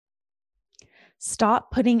Stop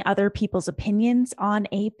putting other people's opinions on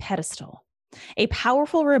a pedestal. A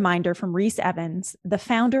powerful reminder from Reese Evans, the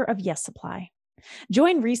founder of Yes Supply.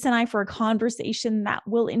 Join Reese and I for a conversation that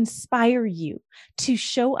will inspire you to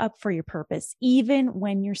show up for your purpose, even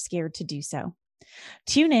when you're scared to do so.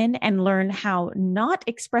 Tune in and learn how not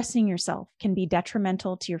expressing yourself can be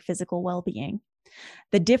detrimental to your physical well-being,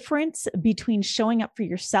 the difference between showing up for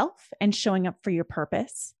yourself and showing up for your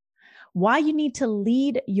purpose, why you need to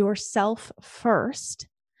lead yourself first,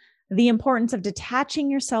 the importance of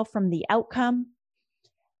detaching yourself from the outcome,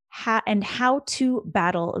 and how to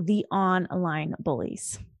battle the online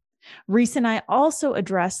bullies. Reese and I also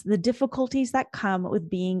address the difficulties that come with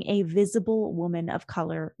being a visible woman of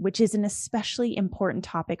color, which is an especially important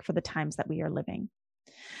topic for the times that we are living.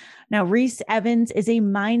 Now, Reese Evans is a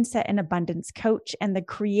mindset and abundance coach and the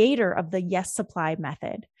creator of the Yes Supply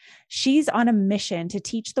method. She's on a mission to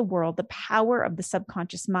teach the world the power of the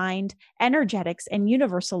subconscious mind, energetics, and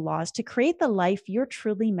universal laws to create the life you're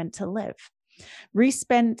truly meant to live. Reese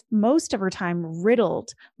spent most of her time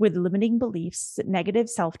riddled with limiting beliefs, negative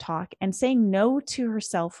self-talk, and saying no to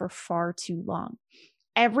herself for far too long.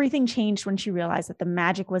 Everything changed when she realized that the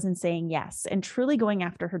magic was in saying yes and truly going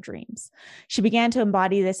after her dreams. She began to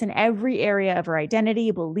embody this in every area of her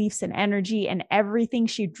identity, beliefs, and energy, and everything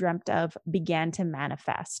she dreamt of began to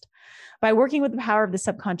manifest. By working with the power of the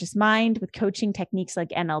subconscious mind, with coaching techniques like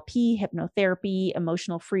NLP, hypnotherapy,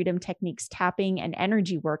 emotional freedom techniques, tapping, and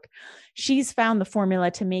energy work, she's found the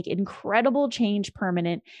formula to make incredible change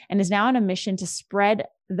permanent and is now on a mission to spread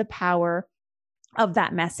the power of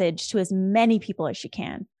that message to as many people as she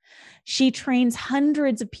can. She trains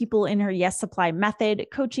hundreds of people in her Yes Supply method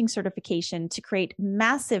coaching certification to create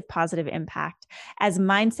massive positive impact as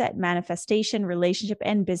mindset, manifestation, relationship,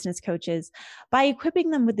 and business coaches by equipping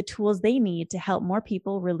them with the tools they need to help more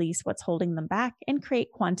people release what's holding them back and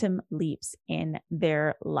create quantum leaps in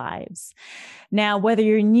their lives. Now, whether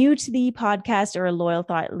you're new to the podcast or a loyal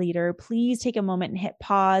thought leader, please take a moment and hit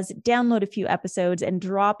pause, download a few episodes, and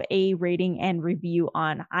drop a rating and review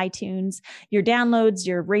on iTunes. Your downloads,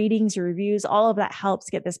 your ratings, your reviews, all of that helps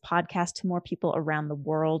get this podcast to more people around the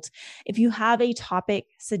world. If you have a topic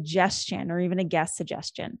suggestion or even a guest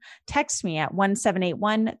suggestion, text me at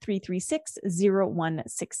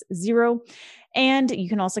 1-781-336-0160. And you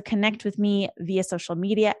can also connect with me via social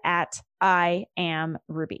media at I am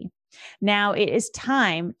Ruby. Now it is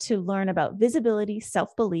time to learn about visibility,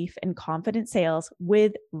 self-belief, and confident sales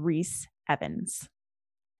with Reese Evans.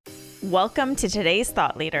 Welcome to today's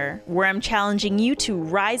Thought Leader, where I'm challenging you to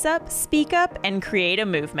rise up, speak up, and create a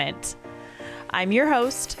movement. I'm your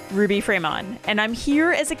host, Ruby Fremon, and I'm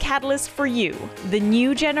here as a catalyst for you, the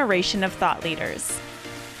new generation of thought leaders.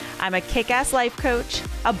 I'm a kick-ass life coach,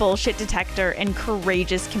 a bullshit detector, and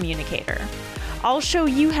courageous communicator. I'll show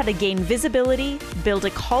you how to gain visibility, build a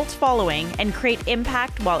cult following, and create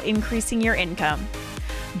impact while increasing your income.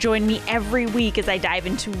 Join me every week as I dive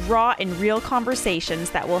into raw and real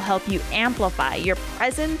conversations that will help you amplify your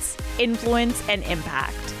presence, influence, and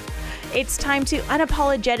impact. It's time to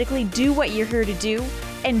unapologetically do what you're here to do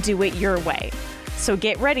and do it your way. So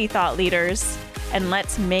get ready, thought leaders, and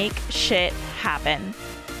let's make shit happen.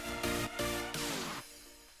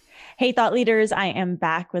 Hey, thought leaders, I am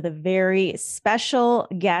back with a very special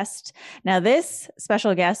guest. Now, this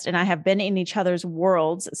special guest and I have been in each other's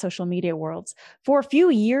worlds, social media worlds, for a few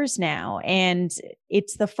years now, and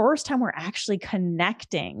it's the first time we're actually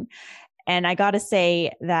connecting. And I got to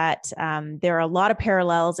say that there are a lot of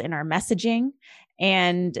parallels in our messaging.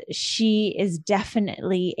 And she is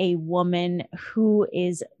definitely a woman who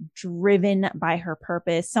is driven by her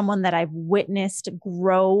purpose, someone that I've witnessed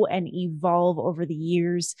grow and evolve over the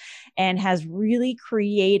years and has really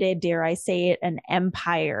created, dare I say it, an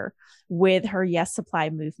empire with her Yes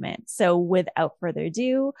Supply movement. So without further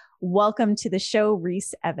ado, welcome to the show,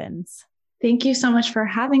 Reese Evans. Thank you so much for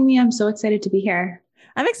having me. I'm so excited to be here.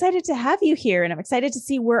 I'm excited to have you here, and I'm excited to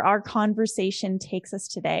see where our conversation takes us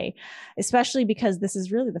today, especially because this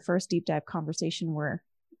is really the first deep dive conversation we're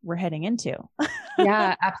heading into.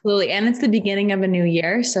 Yeah, absolutely. And it's the beginning of a new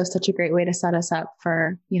year. So such a great way to set us up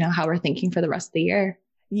for, how we're thinking for the rest of the year.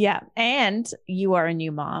 Yeah. And you are a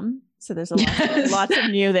new mom. So there's lots of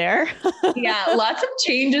new there. Yeah. Lots of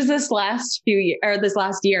changes this last year,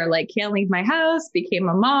 like can't leave my house, became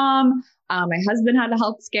a mom. My husband had a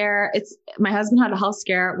health scare. My husband had a health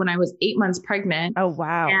scare when I was 8 months pregnant. Oh,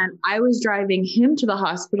 wow. And I was driving him to the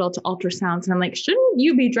hospital to ultrasounds. And I'm like, shouldn't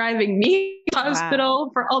you be driving me to the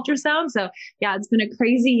hospital for ultrasound? So yeah, it's been a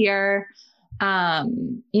crazy year.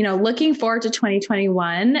 Looking forward to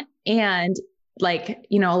 2021. And like,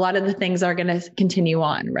 you know, a lot of the things are going to continue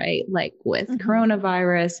on, right? Like with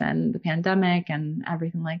coronavirus and the pandemic and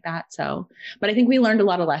everything like that. So, but I think we learned a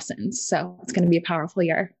lot of lessons. So it's going to be a powerful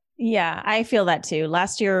year. Yeah, I feel that too.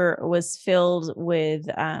 Last year was filled with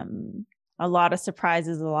a lot of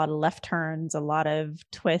surprises, a lot of left turns, a lot of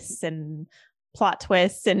twists and plot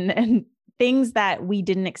twists and things that we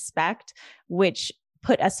didn't expect, which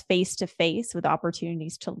put us face to face with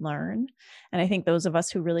opportunities to learn. And I think those of us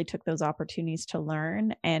who really took those opportunities to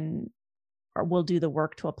learn and will do the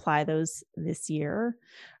work to apply those this year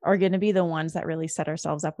are going to be the ones that really set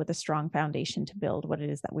ourselves up with a strong foundation to build what it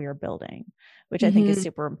is that we are building, which I think is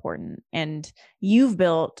super important. And you've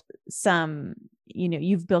built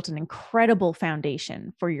you've built an incredible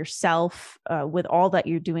foundation for yourself with all that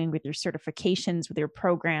you're doing with your certifications, with your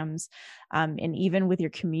programs, and even with your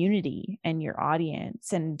community and your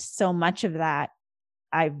audience. And so much of that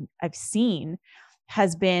I've seen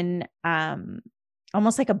has been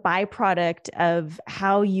almost like a byproduct of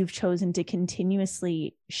how you've chosen to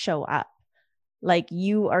continuously show up. Like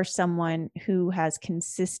you are someone who has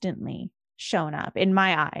consistently shown up in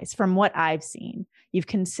my eyes. From what I've seen, you've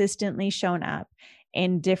consistently shown up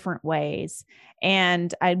in different ways.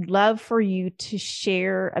 And I'd love for you to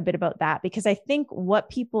share a bit about that, because I think what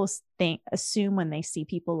people assume when they see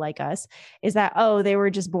people like us is that, oh, they were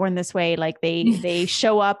just born this way. Like they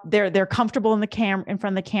show up, they're comfortable in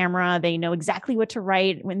front of the camera. They know exactly what to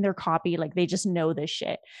write in their copy. Like they just know this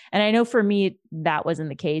shit. And I know for me, that wasn't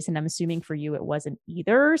the case. And I'm assuming for you, it wasn't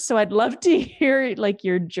either. So I'd love to hear like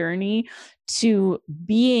your journey to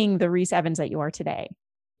being the Reese Evans that you are today.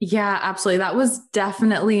 Yeah, absolutely. That was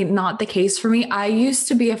definitely not the case for me. I used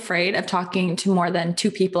to be afraid of talking to more than two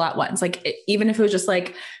people at once. Like even if it was just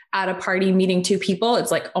like at a party meeting two people,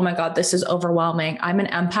 it's like, oh my God, this is overwhelming. I'm an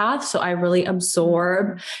empath. So I really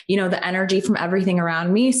absorb, the energy from everything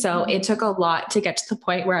around me. So it took a lot to get to the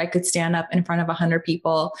point where I could stand up in front of 100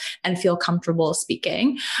 people and feel comfortable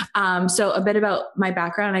speaking. So a bit about my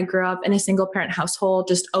background. I grew up in a single parent household,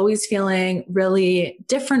 just always feeling really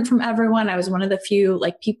different from everyone. I was one of the few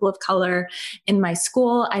like people of color in my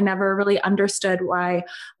school. I never really understood why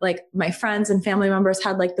like my friends and family members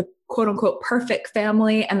had like the quote unquote perfect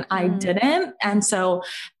family and I didn't. And so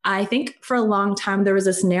I think for a long time, there was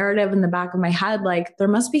this narrative in the back of my head, like there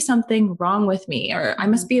must be something wrong with me, or I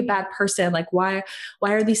must be a bad person. Like, why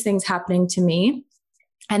are these things happening to me?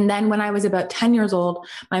 And then when I was about 10 years old,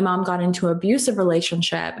 my mom got into an abusive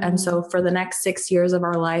relationship. And so for the next 6 years of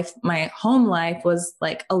our life, my home life was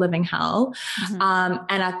like a living hell. And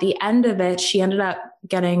at the end of it, she ended up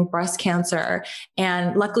getting breast cancer.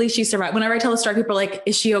 And luckily she survived. Whenever I tell the story, people are like,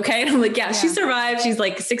 is she okay? And I'm like, yeah, she survived. She's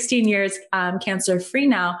like 16 years cancer free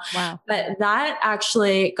now. Wow. But that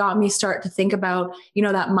actually got me start to think about,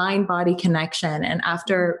 that mind body connection. And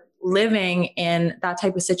after living in that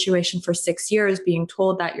type of situation for 6 years, being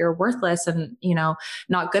told that you're worthless and,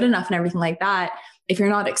 not good enough and everything like that, if you're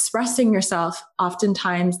not expressing yourself,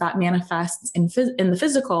 oftentimes that manifests in the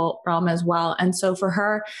physical realm as well. And so for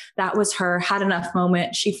her, that was her had enough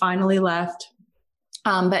moment. She finally left.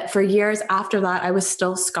 But for years after that, I was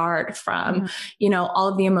still scarred from, all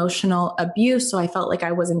of the emotional abuse. So I felt like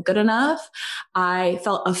I wasn't good enough. I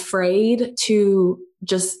felt afraid to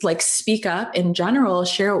just like speak up in general,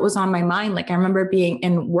 share what was on my mind. Like I remember being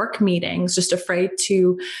in work meetings, just afraid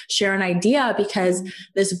to share an idea because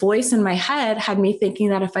this voice in my head had me thinking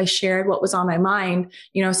that if I shared what was on my mind,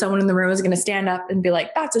 someone in the room was going to stand up and be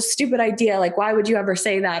like, that's a stupid idea. Like, why would you ever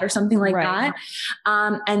say that? Or something like that.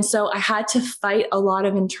 And so I had to fight a lot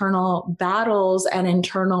of internal battles and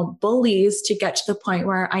internal bullies to get to the point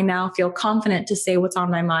where I now feel confident to say what's on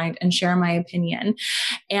my mind and share my opinion.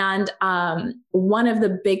 And, one of the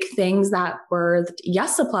big things that birthed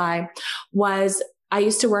Yes Supply was I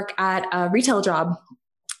used to work at a retail job.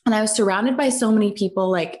 And I was surrounded by so many people,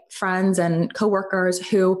 like friends and coworkers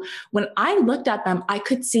who, when I looked at them, I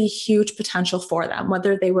could see huge potential for them,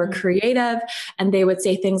 whether they were creative and they would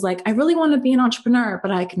say things like, I really want to be an entrepreneur, but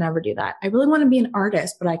I could never do that. I really want to be an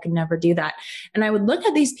artist, but I could never do that. And I would look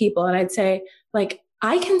at these people and I'd say, like,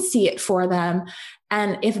 I can see it for them.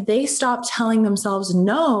 And if they stop telling themselves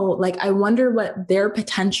no, like, I wonder what their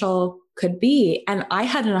potential could be. And I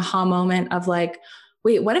had an aha moment of like,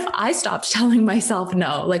 wait, what if I stopped telling myself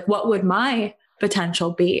no? Like, what would my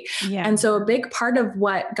potential be? Yeah. And so a big part of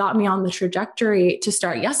what got me on the trajectory to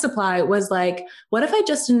start Yes Supply was like, what if I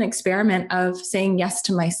just did an experiment of saying yes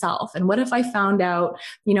to myself? And what if I found out,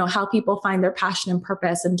 how people find their passion and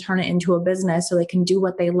purpose and turn it into a business so they can do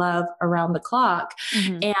what they love around the clock?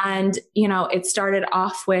 Mm-hmm. And, it started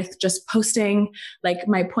off with just posting like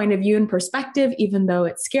my point of view and perspective, even though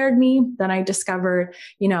it scared me. Then I discovered,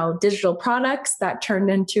 digital products that turned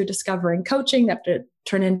into discovering coaching, that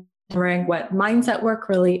turned into what mindset work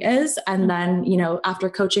really is. And then, after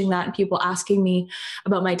coaching that and people asking me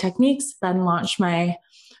about my techniques, then launched my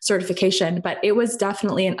certification. But it was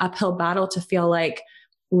definitely an uphill battle to feel like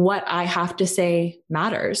what I have to say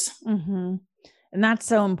matters. Mm-hmm. And that's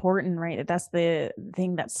so important, right? That's the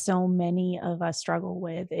thing that so many of us struggle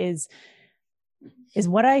with is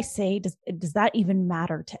what I say, does that even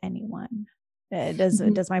matter to anyone?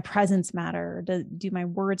 Does my presence matter? Do my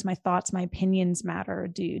words, my thoughts, my opinions matter?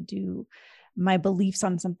 Do my beliefs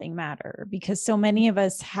on something matter? Because so many of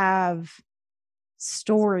us have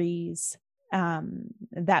stories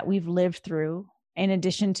that we've lived through, in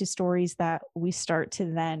addition to stories that we start to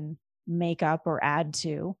then make up or add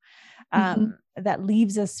to, that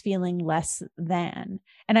leaves us feeling less than.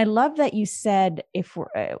 And I love that you said, if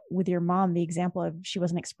we're with your mom, the example of she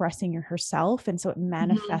wasn't expressing herself, and so it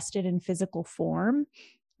manifested in physical form.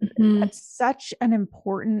 That's such an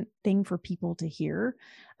important thing for people to hear.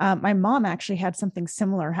 My mom actually had something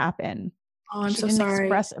similar happen. Oh, I'm so sorry.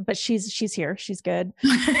 But she's here. She's good.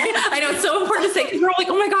 I know it's so important to say, because we're all like,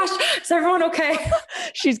 oh my gosh, is everyone okay?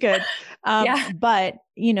 She's good. Yeah. But,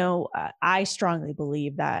 I strongly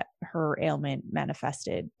believe that her ailment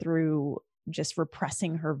manifested through just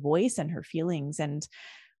repressing her voice and her feelings. And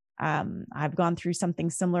I've gone through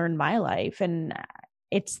something similar in my life. And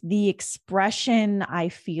it's the expression, I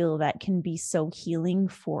feel, that can be so healing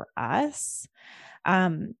for us.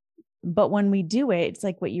 But when we do it, it's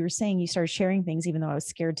like what you were saying, you started sharing things, even though I was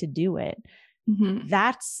scared to do it.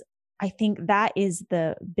 I think that is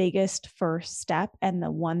the biggest first step, and the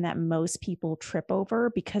one that most people trip over,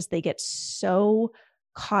 because they get so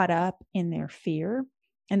caught up in their fear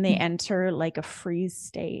and they enter like a freeze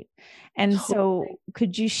state. And so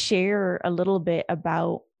could you share a little bit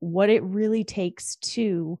about what it really takes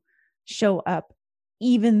to show up,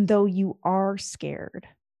 even though you are scared?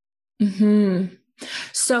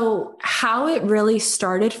 So how it really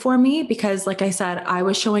started for me, because like I said, I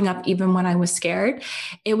was showing up even when I was scared.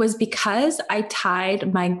 It was because I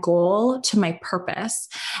tied my goal to my purpose.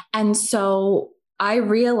 And so I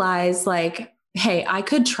realized like, hey, I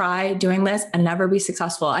could try doing this and never be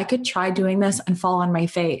successful. I could try doing this and fall on my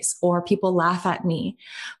face, or people laugh at me.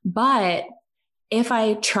 But if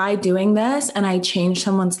I try doing this and I change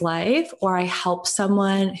someone's life, or I help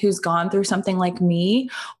someone who's gone through something like me,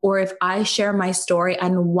 or if I share my story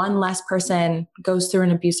and one less person goes through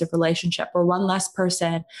an abusive relationship, or one less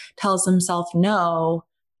person tells themselves no,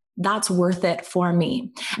 that's worth it for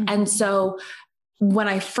me. And so when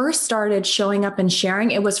I first started showing up and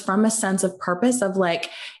sharing, it was from a sense of purpose of like,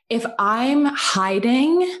 if I'm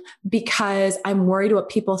hiding because I'm worried what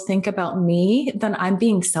people think about me, then I'm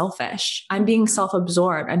being selfish. I'm being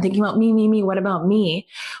self-absorbed. I'm thinking about me, what about me?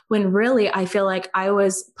 When really I feel like I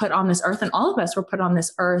was put on this earth, and all of us were put on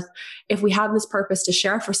this earth, if we have this purpose to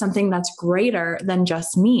share for something that's greater than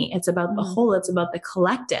just me. It's about the whole, it's about the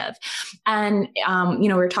collective. And,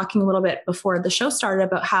 we were talking a little bit before the show started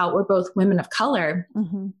about how we're both women of color.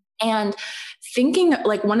 And thinking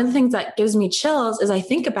like one of the things that gives me chills is I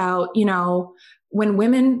think about, when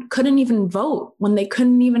women couldn't even vote, when they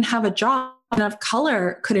couldn't even have a job, women of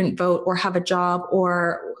color couldn't vote or have a job,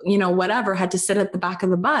 or, whatever, had to sit at the back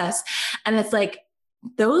of the bus. And it's like,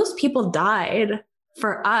 those people died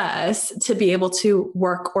for us to be able to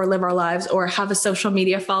work or live our lives or have a social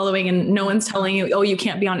media following, and no one's telling you, oh, you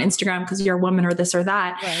can't be on Instagram because you're a woman or this or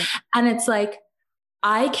that. Right. And it's like,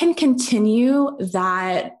 I can continue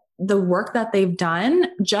the work that they've done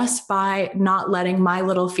just by not letting my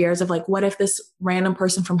little fears of like, what if this random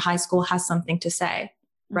person from high school has something to say?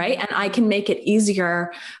 Right. And I can make it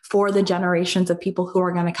easier for the generations of people who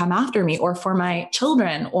are going to come after me, or for my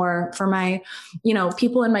children, or for my,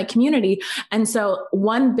 people in my community. And so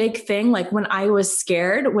one big thing, like when I was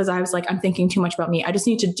scared, was I was like, I'm thinking too much about me. I just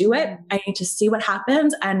need to do it. I need to see what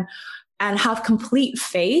happens and have complete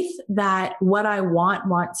faith that what I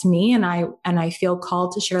wants me. And I feel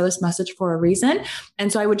called to share this message for a reason.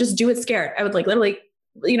 And so I would just do it scared. I would like literally,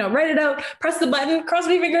 write it out, press the button, cross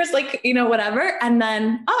my fingers, like, whatever. And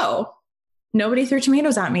then, nobody threw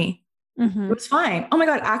tomatoes at me. It was fine. Oh my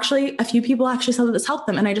God. Actually, a few people actually said that this helped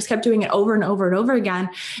them. And I just kept doing it over and over and over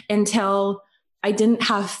again until I didn't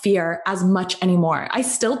have fear as much anymore. I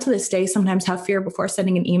still to this day sometimes have fear before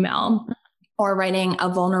sending an email or writing a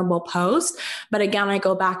vulnerable post. But again, I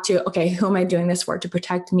go back to, okay, who am I doing this for? To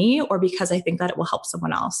protect me or because I think that it will help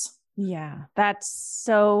someone else? Yeah, that's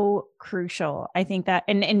so crucial. I think that,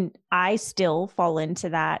 and I still fall into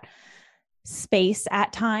that space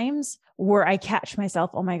at times where I catch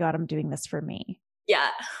myself, oh my God, I'm doing this for me. Yeah.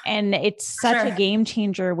 And it's such a game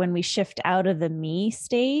changer when we shift out of the me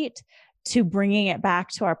state to bringing it back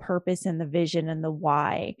to our purpose and the vision and the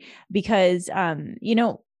why. Because,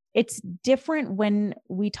 it's different when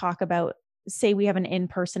we talk about, say we have an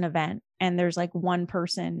in-person event and there's like one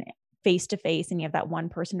person face to face and you have that one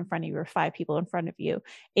person in front of you or 5 people in front of you.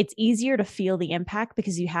 It's easier to feel the impact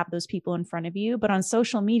because you have those people in front of you. But on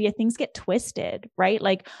social media, things get twisted, right?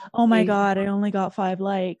 Like, oh my God, I only got 5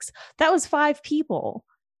 likes. That was 5 people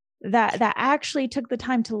that actually took the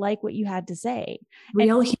time to like what you had to say.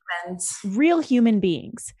 Real humans. Real human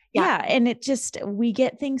beings. Yeah. And it just, we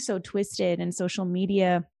get things so twisted, and social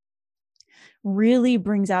media really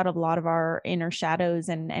brings out a lot of our inner shadows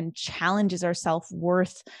and challenges our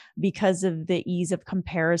self-worth because of the ease of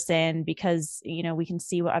comparison, because, we can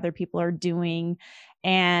see what other people are doing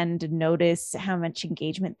and notice how much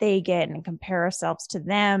engagement they get and compare ourselves to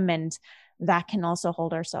them. And that can also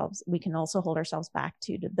we can also hold ourselves back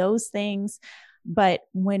to those things. But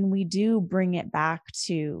when we do bring it back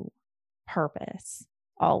to purpose,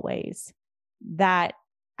 always, that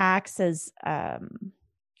acts as,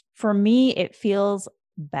 for me, it feels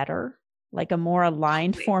better, like a more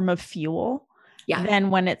aligned form of fuel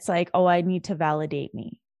than when it's like, oh, I need to validate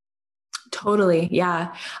me. Totally.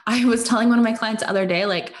 Yeah. I was telling one of my clients the other day,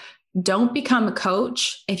 like, don't become a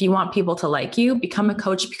coach if you want people to like you. Become a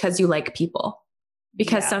coach because you like people.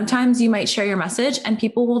 Because sometimes you might share your message and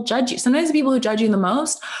people will judge you. Sometimes the people who judge you the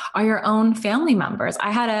most are your own family members.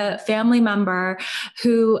 I had a family member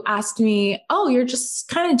who asked me, oh, you're just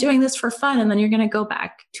kind of doing this for fun, and then you're going to go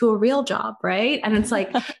back to a real job, right? And it's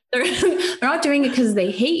like, they're not doing it because they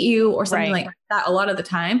hate you or something like that a lot of the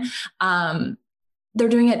time. They're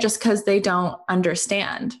doing it just because they don't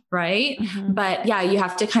understand. Right. Mm-hmm. But yeah, you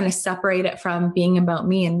have to kind of separate it from being about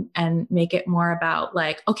me and make it more about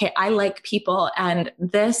like, okay, I like people, and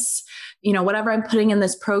this, whatever I'm putting in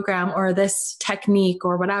this program or this technique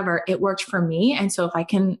or whatever, it worked for me. And so if I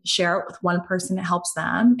can share it with one person, it helps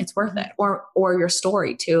them, it's worth it. Or your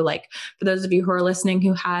story too. Like for those of you who are listening,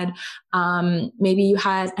 who had, maybe you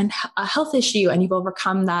had a health issue and you've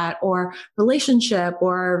overcome that, or relationship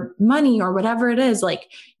or money or whatever it is,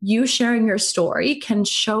 like you sharing your story can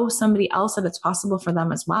show somebody else that it's possible for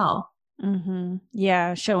them as well. Mm-hmm.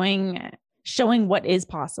 Yeah. Showing what is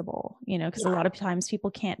possible, because a lot of times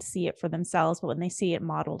people can't see it for themselves, but when they see it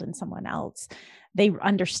modeled in someone else, they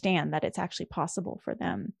understand that it's actually possible for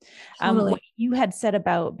them. Totally. What you had said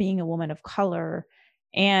about being a woman of color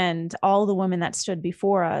and all the women that stood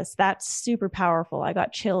before us, that's super powerful. I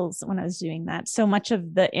got chills when I was doing that. So much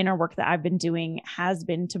of the inner work that I've been doing has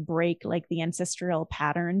been to break like the ancestral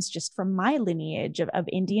patterns just from my lineage of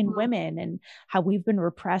Indian women, and how we've been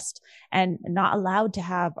repressed and not allowed to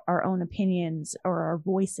have our own opinions or our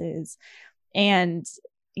voices. And,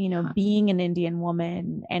 being an Indian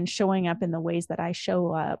woman and showing up in the ways that I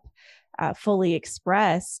show up, fully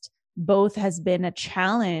expressed, both has been a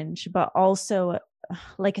challenge, but also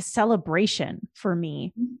like a celebration for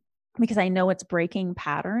me, because I know it's breaking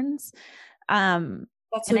patterns. That's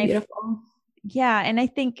so beautiful. And I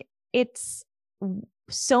think it's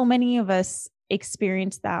so many of us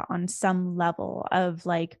experience that on some level of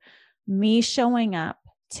like, me showing up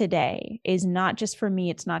today is not just for me.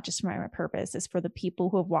 It's not just for my purpose. It's for the people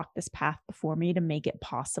who have walked this path before me to make it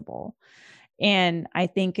possible. And I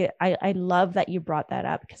think I love that you brought that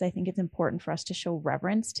up, because I think it's important for us to show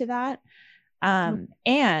reverence to that.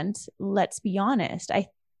 And let's be honest,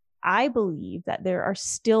 I believe that there are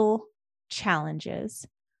still challenges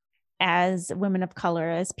as women of color,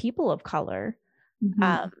 as people of color,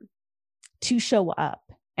 to show up.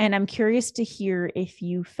 And I'm curious to hear if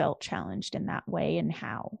you felt challenged in that way and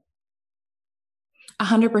how.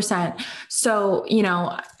 100%. So,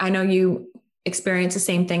 I know you experience the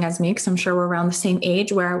same thing as me, because I'm sure we're around the same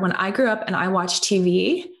age, where when I grew up and I watched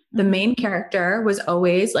TV, the main character was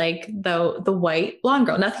always like the white blonde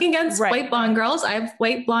girl. Nothing against white blonde girls. I have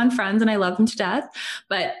white blonde friends and I love them to death,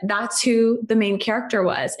 but that's who the main character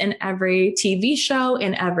was in every TV show,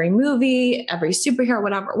 in every movie, every superhero,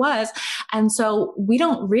 whatever it was. And so we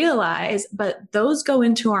don't realize, but those go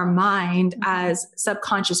into our mind as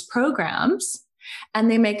subconscious programs And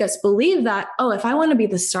they make us believe that, oh, if I want to be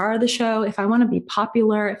the star of the show, if I want to be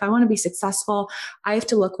popular, if I want to be successful, I have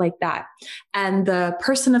to look like that. And the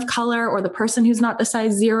person of color, or the person who's not the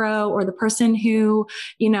size 0, or the person who,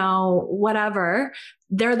 whatever,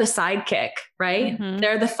 they're the sidekick, right? Mm-hmm.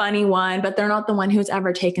 They're the funny one, but they're not the one who's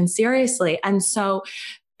ever taken seriously. And so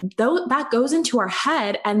though that goes into our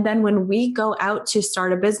head. And then when we go out to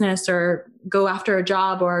start a business or go after a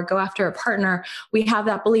job or go after a partner, we have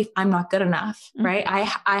that belief, I'm not good enough, mm-hmm. right?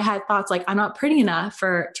 I had thoughts like, I'm not pretty enough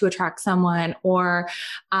to attract someone, or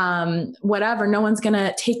whatever. No one's going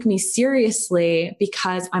to take me seriously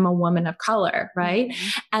because I'm a woman of color, right?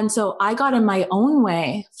 Mm-hmm. And so I got in my own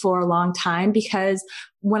way for a long time, because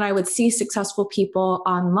when I would see successful people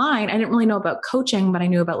online, I didn't really know about coaching, but I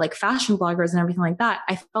knew about like fashion bloggers and everything like that.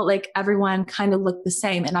 I felt like everyone kind of looked the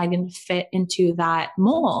same and I didn't fit into that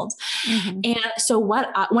mold. Mm-hmm. And so one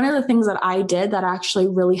of the things that I did that actually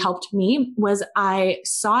really helped me was I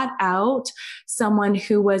sought out someone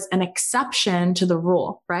who was an exception to the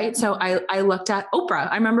rule, right? So I looked at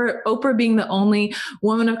Oprah. I remember Oprah being the only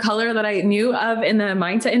woman of color that I knew of in the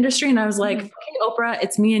mindset industry. And I was like, okay, Oprah,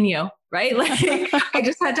 it's me and you. Right? Like I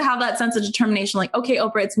just had to have that sense of determination. Like, okay,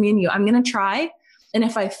 Oprah, it's me and you. I'm going to try. And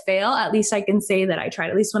if I fail, at least I can say that I tried.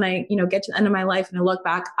 At least when I, get to the end of my life and I look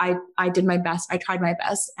back, I did my best. I tried my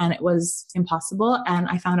best and it was impossible. And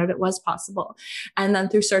I found out it was possible. And then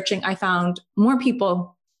through searching, I found more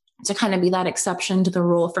people to kind of be that exception to the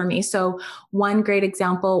rule for me. So one great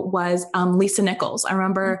example was Lisa Nichols. I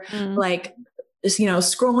remember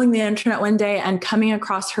scrolling the internet one day and coming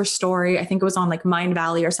across her story. I think it was on like Mind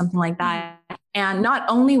Valley or something like that. And not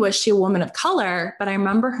only was she a woman of color, but I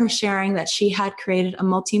remember her sharing that she had created a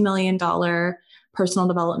multi-million-dollar personal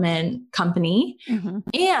development company. Mm-hmm.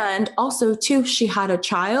 And also too, she had a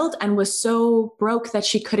child and was so broke that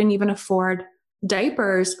she couldn't even afford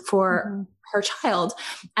diapers for her child.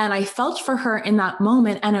 And I felt for her in that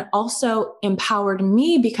moment. And it also empowered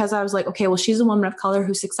me because I was like, okay, well, she's a woman of color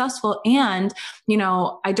who's successful. And,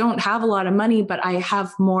 I don't have a lot of money, but I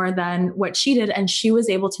have more than what she did. And she was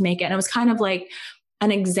able to make it. And it was kind of like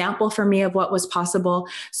an example for me of what was possible.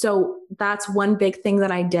 So that's one big thing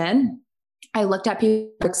that I did. I looked at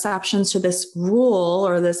people's exceptions to this rule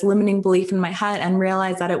or this limiting belief in my head and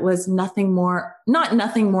realized that it was not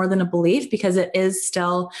nothing more than a belief, because it is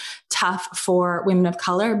still tough for women of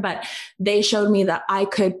color, but they showed me that I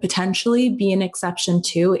could potentially be an exception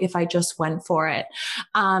too, if I just went for it.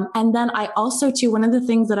 And then I also too, one of the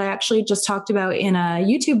things that I actually just talked about in a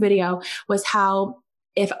YouTube video was how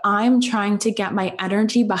if I'm trying to get my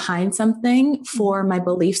energy behind something for my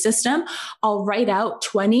belief system, I'll write out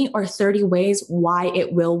 20 or 30 ways why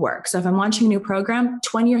it will work. So if I'm launching a new program,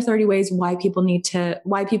 20 or 30 ways why people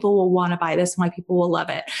will want to buy this and why people will love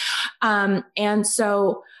it. And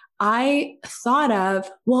so I thought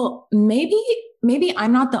of, well, maybe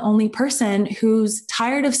I'm not the only person who's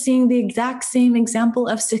tired of seeing the exact same example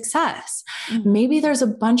of success. Mm-hmm. Maybe there's a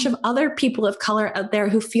bunch of other people of color out there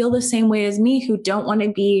who feel the same way as me, who don't want to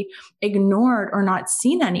be ignored or not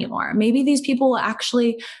seen anymore. Maybe these people will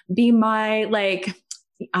actually be my,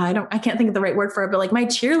 I can't think of the right word for it, but like my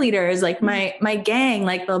cheerleaders, like my gang,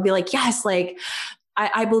 like they'll be like, yes, like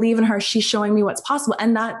I believe in her. She's showing me what's possible.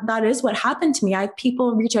 And that is what happened to me. I have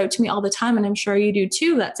people reach out to me all the time, and I'm sure you do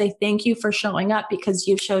too, that say, thank you for showing up because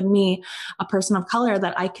you've showed me, a person of color,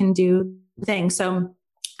 that I can do things. So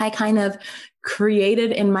I kind of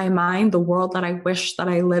created in my mind the world that I wish that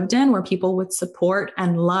I lived in, where people would support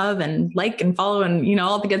and love and like and follow and,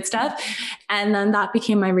 all the good stuff. And then that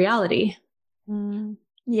became my reality.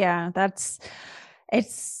 Yeah,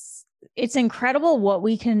 it's incredible what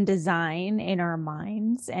we can design in our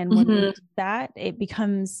minds. And when we do that, it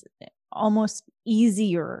becomes almost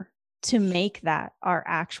easier to make that our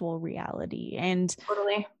actual reality. And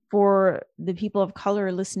totally. For the people of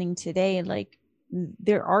color listening today, like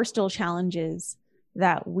there are still challenges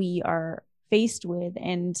that we are faced with.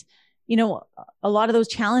 And, a lot of those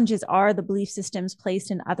challenges are the belief systems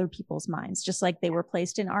placed in other people's minds, just like they were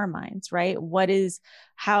placed in our minds, right?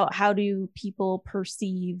 How do people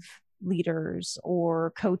perceive leaders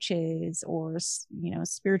or coaches or,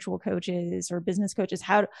 spiritual coaches or business coaches?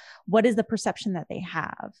 What is the perception that they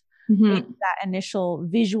have? Is that initial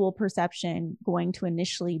visual perception going to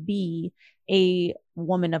initially be a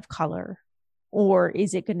woman of color, or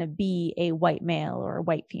is it going to be a white male or a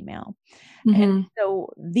white female? And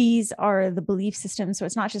so these are the belief systems. So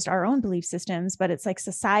it's not just our own belief systems, but it's like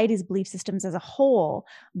society's belief systems as a whole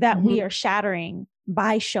that we are shattering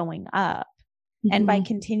by showing up. And by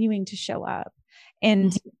continuing to show up.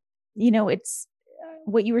 And, it's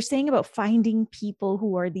what you were saying about finding people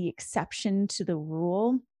who are the exception to the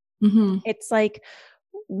rule. Mm-hmm. It's like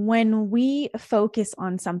when we focus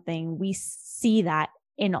on something, we see that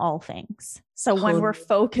in all things. So when we're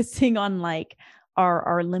focusing on like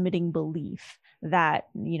our limiting belief that,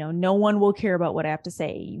 no one will care about what I have to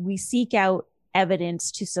say, we seek out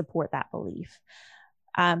evidence to support that belief.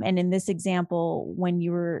 And in this example, when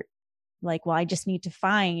you were like, well, I just need to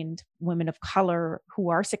find women of color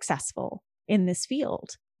who are successful in this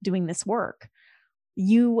field doing this work,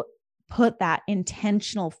 you put that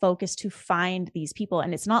intentional focus to find these people.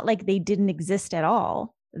 And it's not like they didn't exist at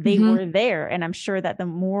all. They were there. And I'm sure that the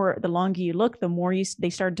longer you look, the more they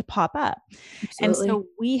started to pop up. Absolutely. And so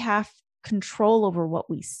we have control over what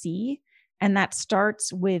we see. And that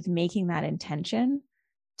starts with making that intention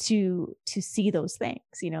to see those things,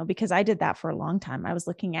 because I did that for a long time. I was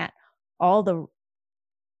looking at a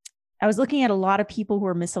lot of people who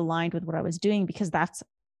were misaligned with what I was doing because that's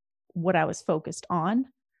what I was focused on.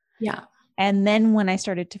 Yeah. And then when I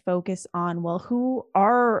started to focus on, well, who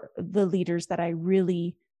are the leaders that I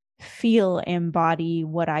really feel embody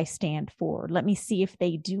what I stand for? Let me see if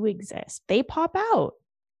they do exist. They pop out.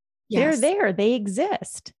 Yes. They're there. They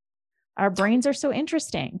exist. Our brains are so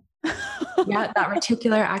interesting. Yeah, that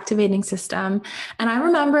reticular activating system. And I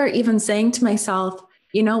remember even saying to myself,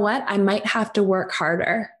 you know what? I might have to work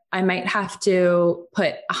harder. I might have to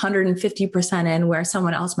put 150% in where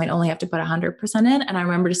someone else might only have to put 100% in. And I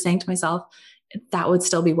remember just saying to myself, that would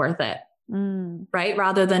still be worth it. Right?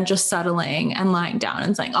 Rather than just settling and lying down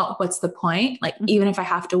and saying, oh, what's the point? Like, even if I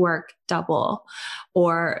have to work double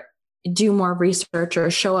or do more research or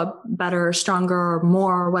show up better, stronger, or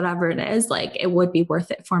more, or whatever it is, like it would be worth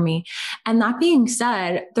it for me. And that being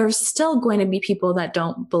said, there's still going to be people that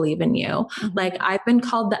don't believe in you. Like I've been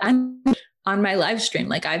called the N on my live stream.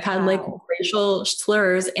 Like I've had like racial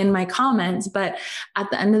slurs in my comments, but at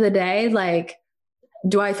the end of the day, like,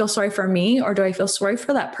 do I feel sorry for me or do I feel sorry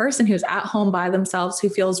for that person who's at home by themselves, who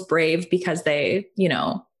feels brave because they,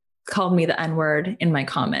 called me the N-word in my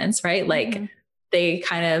comments, right? Like they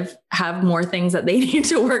kind of have more things that they need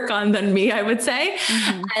to work on than me, I would say.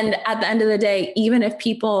 And at the end of the day, even if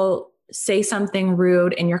people say something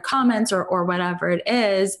rude in your comments or whatever it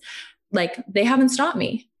is, like they haven't stopped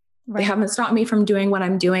me. Right. They haven't stopped me from doing what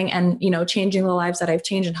I'm doing and, changing the lives that I've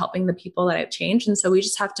changed and helping the people that I've changed. And so we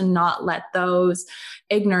just have to not let those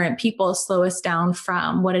ignorant people slow us down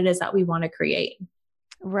from what it is that we want to create.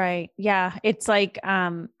 Right. Yeah. It's like,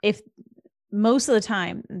 if most of the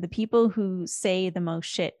time, the people who say the most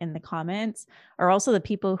shit in the comments are also the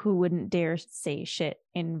people who wouldn't dare say shit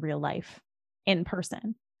in real life, in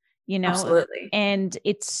person, Absolutely. And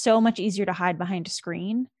it's so much easier to hide behind a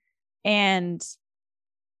screen and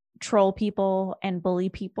troll people and bully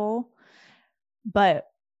people. But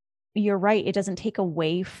you're right. It doesn't take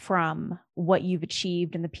away from what you've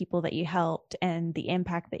achieved and the people that you helped and the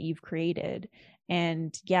impact that you've created.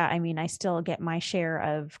 And yeah, I mean, I still get my share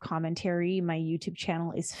of commentary. My YouTube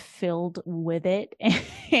channel is filled with it.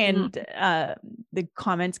 And the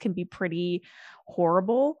comments can be pretty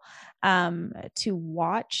horrible to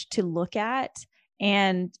watch, to look at.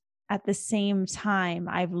 And at the same time,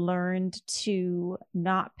 I've learned to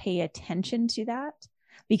not pay attention to that.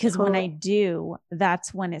 Because when I do,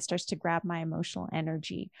 that's when it starts to grab my emotional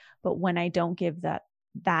energy. But when I don't give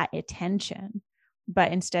that attention,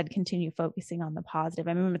 but instead continue focusing on the positive.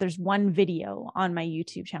 I remember there's one video on my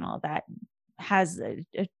YouTube channel that has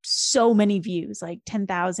so many views, like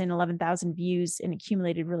 10,000, 11,000 views, and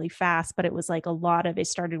accumulated really fast. But it was like it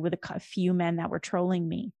started with a few men that were trolling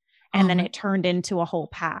me. And then it turned into a whole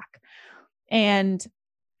pack. And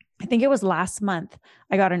I think it was last month,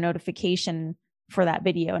 I got a notification for that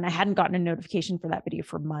video. And I hadn't gotten a notification for that video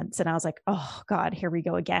for months. And I was like, oh God, here we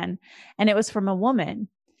go again. And it was from a woman.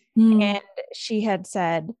 And she had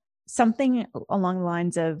said something along the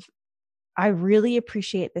lines of, I really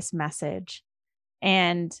appreciate this message.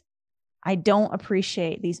 And I don't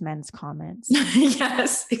appreciate these men's comments.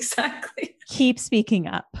 Yes, exactly. Keep speaking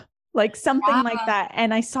up. Like something like that.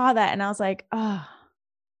 And I saw that and I was like, oh,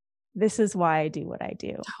 this is why I do what I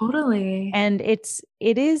do. Totally. And it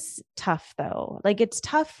is tough though. Like it's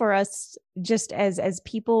tough for us just as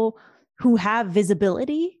people who have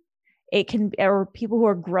visibility, or people who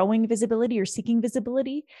are growing visibility or seeking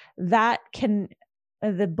visibility, the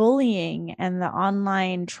bullying and the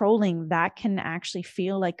online trolling, that can actually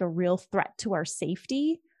feel like a real threat to our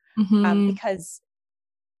safety, because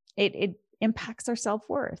it impacts our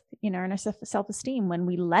self-worth, and our self-esteem when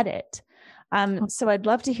we let it. So I'd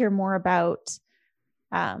love to hear more about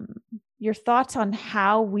your thoughts on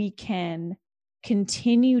how we can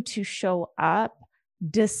continue to show up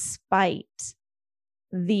despite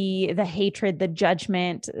the hatred, the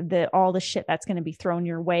judgment, all the shit that's going to be thrown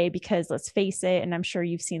your way. Because let's face it, and I'm sure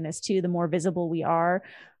you've seen this too, the more visible we are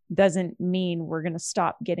doesn't mean we're going to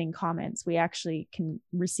stop getting comments. We actually can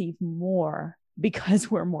receive more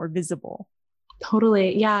because we're more visible.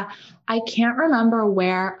 Totally. Yeah. I can't remember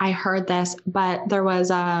where I heard this, but there was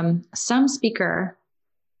some speaker.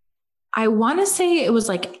 I want to say it was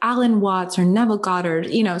like Alan Watts or Neville Goddard,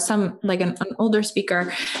 some like an older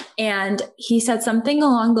speaker. And he said something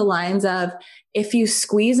along the lines of, if you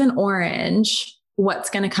squeeze an orange, what's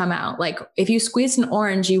going to come out? Like if you squeeze an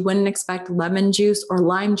orange, you wouldn't expect lemon juice or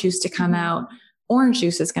lime juice to come out. Orange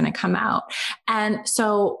juice is going to come out. And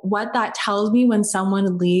so what that tells me when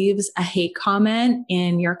someone leaves a hate comment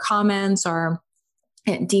in your comments or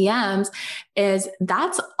DMs is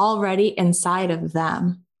that's already inside of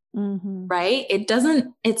them. Mm-hmm. Right?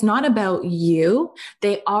 It's not about you.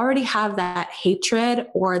 They already have that hatred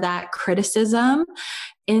or that criticism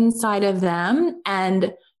inside of them,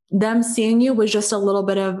 and them seeing you was just a little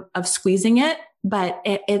bit of squeezing it, but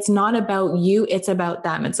it's not about you. It's about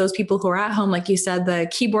them. It's those people who are at home, like you said, the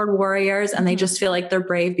keyboard warriors, and they just feel like they're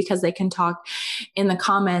brave because they can talk in the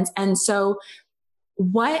comments. And so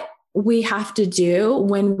what we have to do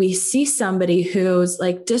when we see somebody who's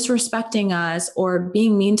like disrespecting us or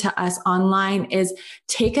being mean to us online is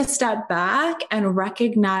take a step back and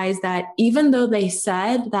recognize that even though they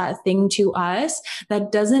said that thing to us,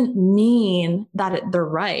 that doesn't mean that they're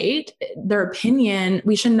right. Their opinion,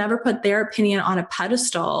 we should never put their opinion on a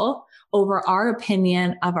pedestal over our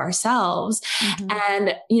opinion of ourselves.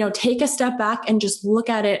 And, take a step back and just look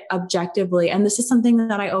at it objectively. And this is something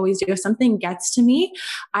that I always do. If something gets to me,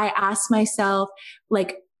 I ask myself,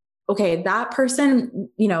 like, okay, that person,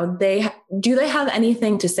 do they have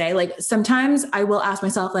anything to say? Like sometimes I will ask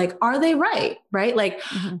myself, like, are they right? Right? Like,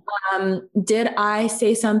 did I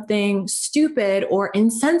say something stupid or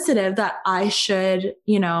insensitive that I should,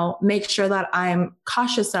 make sure that I'm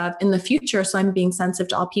cautious of in the future? So I'm being sensitive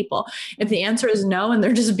to all people. If the answer is no, and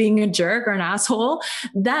they're just being a jerk or an asshole,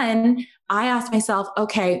 then I ask myself,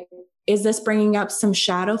 okay, is this bringing up some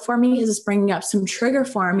shadow for me? Is this bringing up some trigger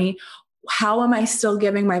for me? How am I still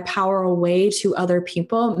giving my power away to other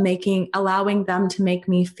people, allowing them to make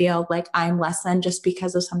me feel like I'm less than just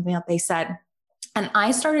because of something that they said? And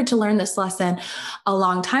I started to learn this lesson a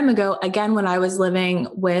long time ago, again, when I was living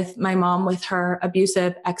with my mom with her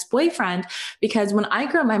abusive ex-boyfriend, because when I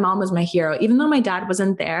grew up, my mom was my hero. Even though my dad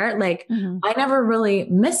wasn't there, I never really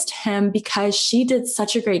missed him because she did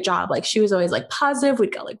such a great job. Like she was always like positive.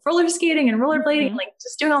 We'd go like roller skating and rollerblading, like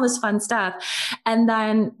just doing all this fun stuff. And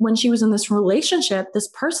then when she was in this relationship, this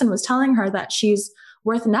person was telling her that she's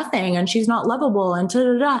worth nothing and she's not lovable and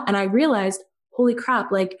da-da-da. And I realized, holy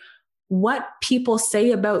crap, like, what people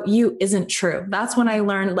say about you isn't true. That's when I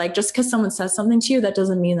learned, like, just because someone says something to you, that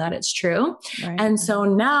doesn't mean that it's true. Right. And so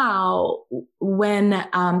now when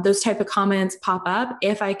those type of comments pop up,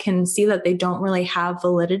 if I can see that they don't really have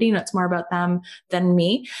validity and it's more about them than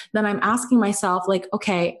me, then I'm asking myself, like,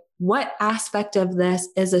 okay, what aspect of this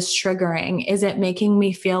is this triggering? Is it making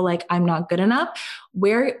me feel like I'm not good enough?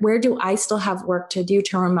 Where do I still have work to do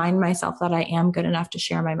to remind myself that I am good enough to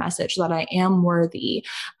share my message, that I am worthy?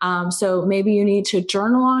 So maybe you need to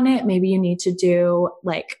journal on it. Maybe you need to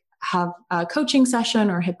have a coaching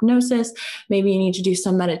session or hypnosis. Maybe you need to do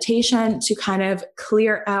some meditation to kind of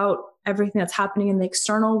clear out everything that's happening in the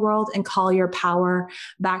external world and call your power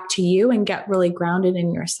back to you and get really grounded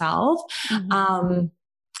in yourself.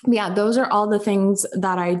 Yeah, those are all the things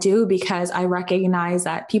that I do because I recognize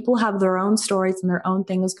that people have their own stories and their own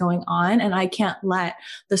things going on. And I can't let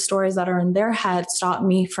the stories that are in their head stop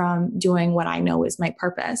me from doing what I know is my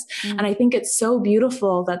purpose. And I think it's so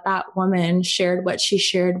beautiful that that woman shared what she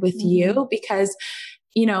shared with you because,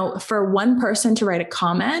 for one person to write a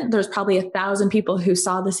comment, there's probably 1,000 people who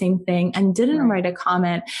saw the same thing and didn't write a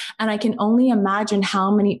comment. And I can only imagine how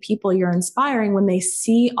many people you're inspiring when they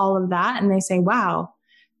see all of that and they say, wow,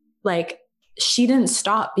 like she didn't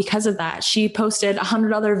stop because of that. She posted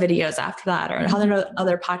 100 other videos after that or 100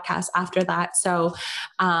 other podcasts after that. So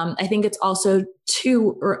I think it's also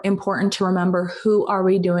too important to remember, who are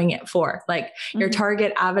we doing it for? Like your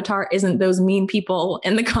target avatar isn't those mean people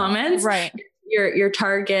in the comments. Right. Your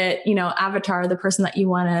target, avatar, the person that you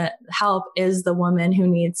want to help is the woman who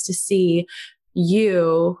needs to see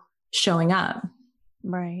you showing up.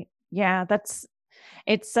 Right. Yeah.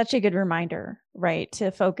 It's such a good reminder, right? To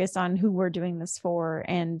focus on who we're doing this for.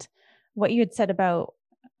 And what you had said about,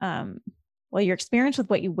 your experience with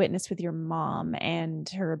what you witnessed with your mom and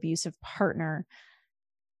her abusive partner.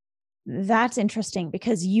 That's interesting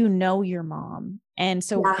because you know your mom. And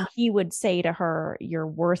so when he would say to her, you're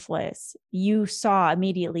worthless, you saw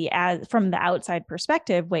immediately as from the outside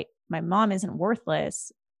perspective, wait, my mom isn't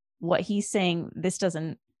worthless. What he's saying, this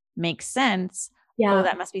doesn't make sense. Yeah. Oh,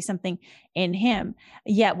 that must be something in him.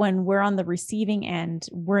 Yet when we're on the receiving end,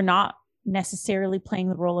 we're not necessarily playing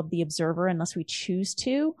the role of the observer unless we choose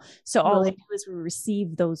to. So all we do is we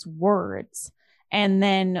receive those words, and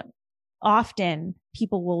then often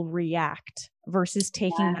people will react versus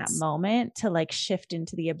taking that moment to like shift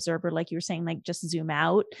into the observer, like you were saying, like just zoom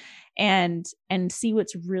out and see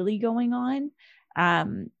what's really going on.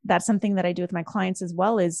 That's something that I do with my clients as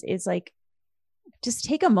well, is like just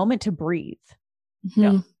take a moment to breathe. You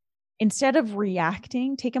know, instead of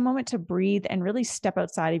reacting, take a moment to breathe and really step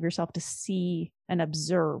outside of yourself to see and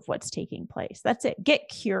observe what's taking place. That's it. Get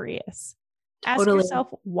curious. Ask yourself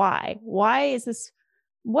why. Why is this?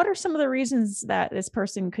 What are some of the reasons that this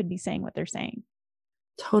person could be saying what they're saying?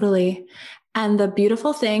 Totally. And the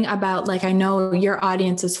beautiful thing about, like, I know your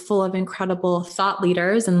audience is full of incredible thought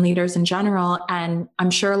leaders and leaders in general. And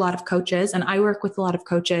I'm sure a lot of coaches, and I work with a lot of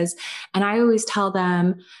coaches, and I always tell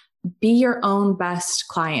them, be your own best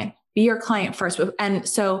client. Be your client first. And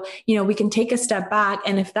so, you know, we can take a step back.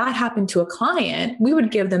 And if that happened to a client, we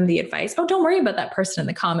would give them the advice, oh, don't worry about that person in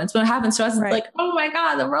the comments. When it happens to us, it's like, oh my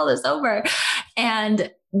God, the world is over.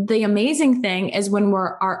 And the amazing thing is when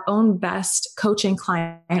we're our own best coaching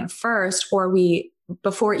client first, or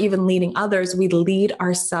before even leading others, we lead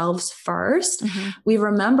ourselves first. We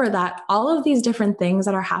remember that all of these different things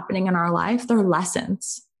that are happening in our life, they're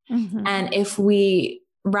lessons. And if we,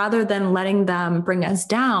 rather than letting them bring us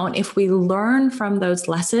down, if we learn from those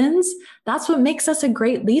lessons, that's what makes us a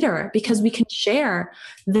great leader, because we can share,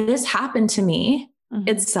 this happened to me.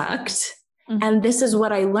 It sucked. And this is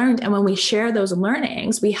what I learned. And when we share those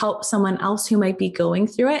learnings, we help someone else who might be going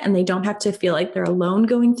through it, and they don't have to feel like they're alone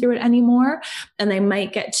going through it anymore. And they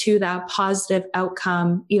might get to that positive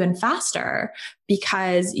outcome even faster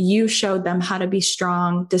because you showed them how to be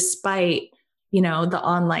strong despite, you know, the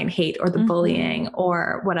online hate or the bullying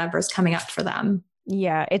or whatever's coming up for them.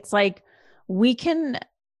 Yeah. It's like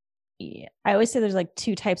I always say there's like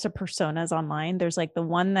two types of personas online. There's like the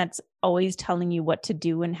one that's always telling you what to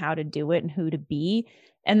do and how to do it and who to be.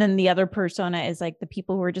 And then the other persona is like the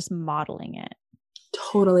people who are just modeling it.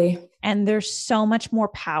 Totally. And there's so much more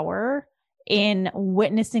power in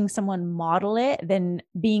witnessing someone model it than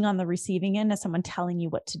being on the receiving end of someone telling you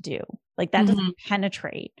what to do. Like that doesn't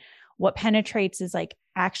penetrate. What penetrates is like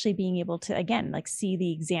actually being able to, again, like see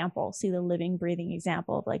the example, see the living, breathing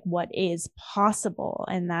example of like what is possible.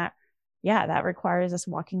 And that requires us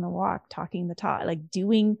walking the walk, talking the talk, like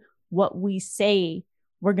doing what we say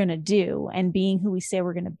we're going to do and being who we say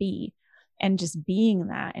we're going to be, and just being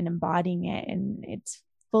that and embodying it in its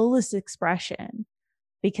fullest expression,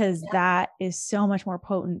 because that is so much more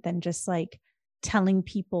potent than just like telling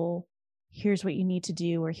people, here's what you need to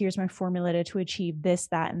do, or here's my formula to achieve this,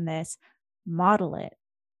 that, and this. Model it,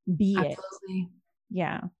 be Absolutely. it.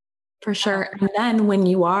 Yeah. For sure. And then when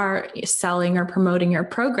you are selling or promoting your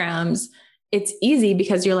programs, it's easy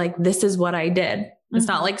because you're like, this is what I did. It's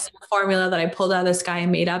not like some formula that I pulled out of the sky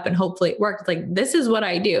and made up and hopefully it worked. It's like, this is what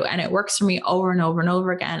I do. And it works for me over and over and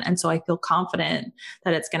over again. And so I feel confident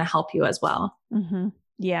that it's going to help you as well.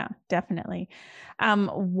 Yeah, definitely.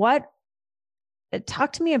 Talk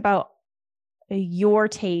to me about your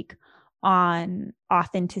take on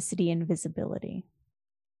authenticity and visibility.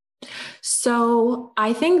 So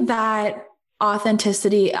I think that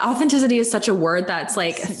authenticity is such a word that's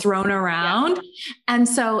like thrown around. And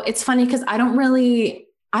so it's funny because I don't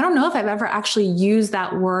know if I've ever actually used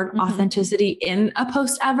that word authenticity in a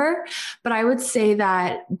post ever, but I would say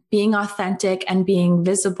that being authentic and being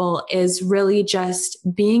visible is really just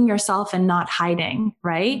being yourself and not hiding,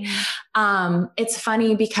 right? It's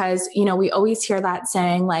funny because, you know, we always hear that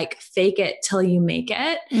saying like, fake it till you make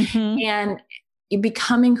it. And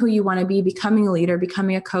becoming who you want to be, becoming a leader,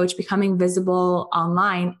 becoming a coach, becoming visible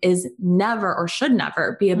online is never or should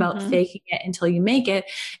never be about faking it until you make it.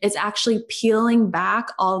 It's actually peeling back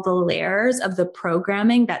all the layers of the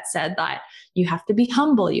programming that said that you have to be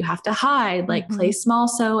humble, you have to hide, like play small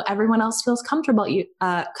so everyone else feels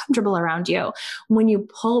comfortable around you. When you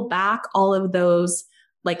pull back all of those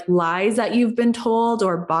like lies that you've been told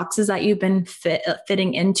or boxes that you've been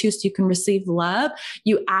fitting into so you can receive love,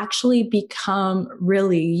 you actually become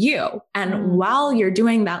really you. And while you're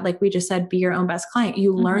doing that, like we just said, be your own best client,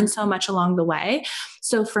 you learn so much along the way.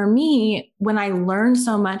 So for me, when I learned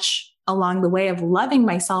so much along the way of loving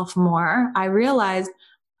myself more, I realized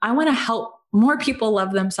I want to help more people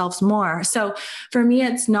love themselves more. So for me,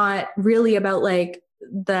 it's not really about like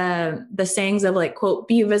the sayings of like, quote,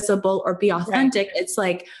 be visible or be authentic. Right. It's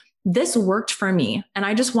like, this worked for me and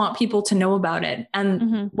I just want people to know about it.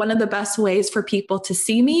 And one of the best ways for people to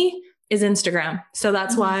see me is Instagram. So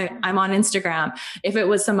that's why I'm on Instagram. If it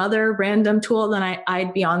was some other random tool, then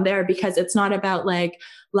I'd be on there, because it's not about like,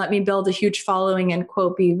 let me build a huge following and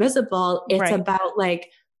quote, be visible. It's about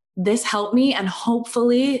like, this helped me and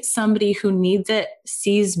hopefully somebody who needs it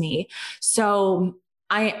sees me. So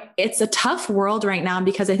it's a tough world right now,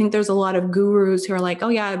 because I think there's a lot of gurus who are like, oh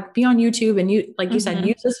yeah, be on YouTube. And you, like you said,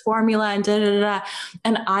 use this formula and da, da, da, da.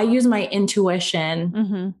 And I use my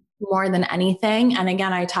intuition more than anything. And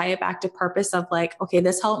again, I tie it back to purpose of like, okay,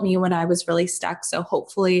 this helped me when I was really stuck. So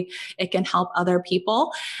hopefully it can help other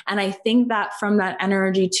people. And I think that from that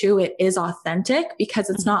energy too, it is authentic, because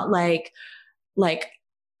it's not like,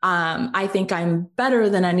 I think I'm better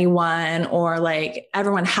than anyone, or like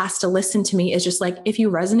everyone has to listen to me. It's just like, if you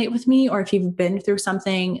resonate with me, or if you've been through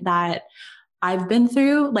something that I've been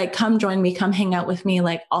through, like, come join me, come hang out with me.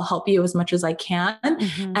 Like, I'll help you as much as I can.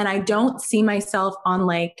 And I don't see myself on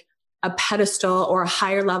like a pedestal or a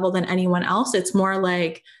higher level than anyone else. It's more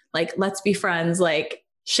like, let's be friends. Like,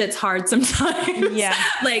 shit's hard sometimes. Yeah.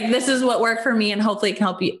 Like, this is what worked for me, and hopefully it can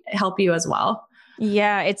help you as well.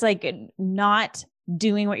 Yeah. It's like not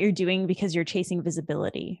doing what you're doing because you're chasing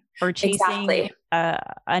visibility or chasing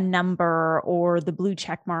a number or the blue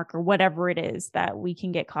check mark or whatever it is that we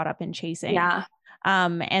can get caught up in chasing. Yeah.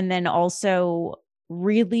 And then also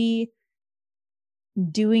really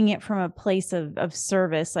doing it from a place of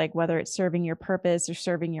service, like whether it's serving your purpose or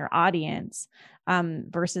serving your audience,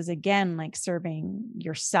 versus again, like serving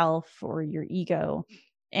yourself or your ego.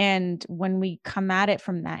 And when we come at it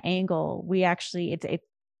from that angle, we actually,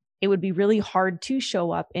 it would be really hard to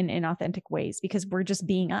show up in inauthentic ways, because we're just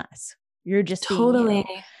being us. You're just totally. being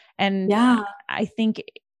you. And I think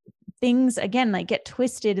things again, like get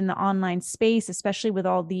twisted in the online space, especially with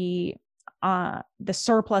all the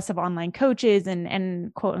surplus of online coaches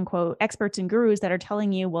and quote unquote experts and gurus that are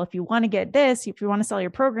telling you, well, if you want to get this, if you want to sell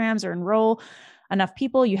your programs or enroll enough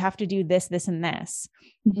people, you have to do this, this, and this,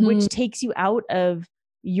 which takes you out of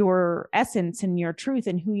your essence and your truth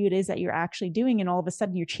and who it is that you're actually doing. And all of a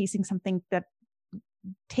sudden you're chasing something that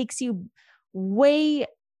takes you way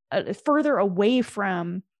further away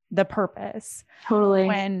from the purpose. Totally.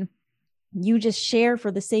 When you just share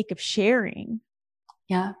for the sake of sharing.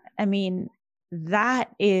 Yeah. I mean,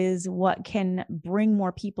 that is what can bring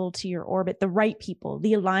more people to your orbit, the right people,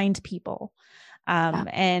 the aligned people.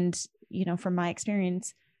 And, you know, from my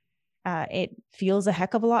experience, it feels a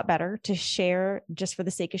heck of a lot better to share just for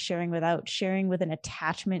the sake of sharing, without sharing with an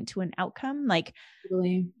attachment to an outcome. Like,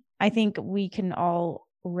 totally. I think we can all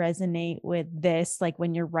resonate with this. Like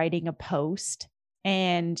when you're writing a post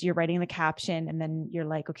and you're writing the caption, and then you're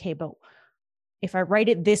like, okay, but if I write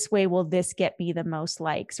it this way, will this get me the most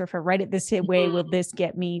likes? Or if I write it this way, will this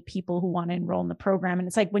get me people who want to enroll in the program? And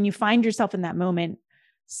it's like, when you find yourself in that moment,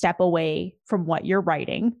 step away from what you're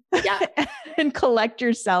writing and collect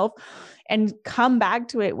yourself and come back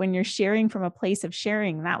to it when you're sharing from a place of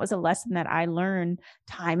sharing. That was a lesson that I learned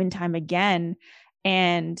time and time again.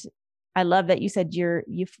 And I love that you said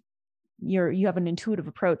you have an intuitive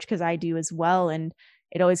approach, because I do as well. And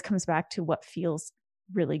it always comes back to what feels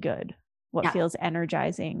really good, what feels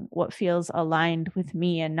energizing, what feels aligned with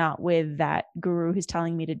me, and not with that guru who's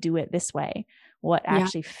telling me to do it this way, what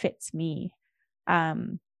actually fits me.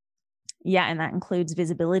 And that includes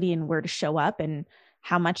visibility and where to show up and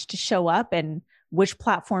how much to show up and which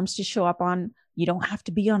platforms to show up on. You don't have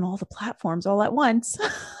to be on all the platforms all at once.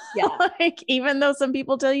 Like, even though some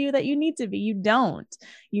people tell you that you need to be, you don't,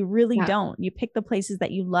 you really don't. You pick the places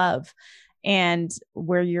that you love and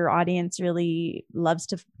where your audience really loves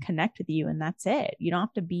to connect with you. And that's it. You don't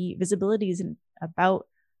have to be, visibility isn't about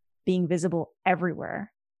being visible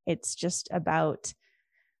everywhere. It's just about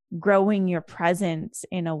growing your presence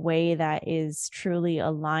in a way that is truly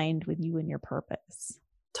aligned with you and your purpose.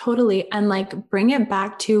 Totally. And like, bring it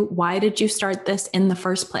back to, why did you start this in the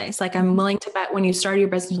first place? Like, I'm willing to bet when you started your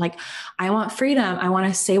business, like, I want freedom. I want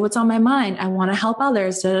to say what's on my mind. I want to help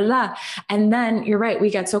others. Da, da, da. And then you're right. We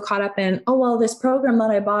get so caught up in, oh, well, this program that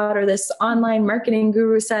I bought or this online marketing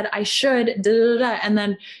guru said I should, da, da, da. And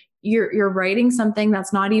then you're writing something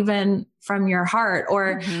that's not even from your heart,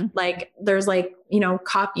 or like, there's like, you know,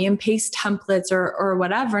 copy and paste templates or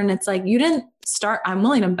whatever. And it's like, you didn't start, I'm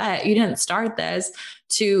willing to bet you didn't start this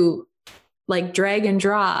to like drag and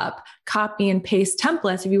drop, copy and paste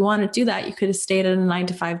templates. If you want to do that, you could have stayed at a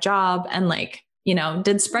 9-to-5 job and like, you know,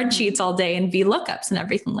 did spreadsheets all day and VLOOKUPs and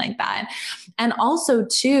everything like that. And also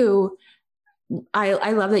too,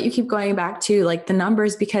 I love that you keep going back to like the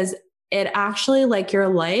numbers, because it actually, like, your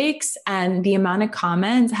likes and the amount of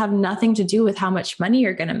comments have nothing to do with how much money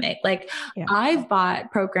you're going to make. Like, Yeah. I've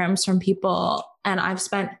bought programs from people and I've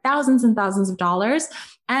spent thousands and thousands of dollars,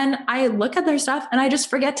 and I look at their stuff and I just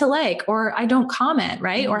forget to like, or I don't comment,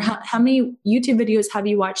 right? Or how many YouTube videos have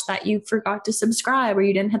you watched that you forgot to subscribe or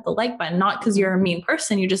you didn't hit the like button? Not because you're a mean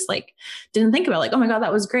person. You just like didn't think about it. Like, oh my God,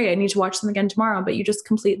 that was great. I need to watch them again tomorrow, but you just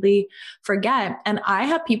completely forget. And I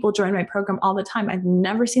have people join my program all the time. I've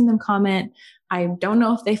never seen them comment. I don't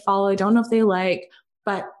know if they follow. I don't know if they like,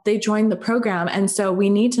 but they join the program. And so we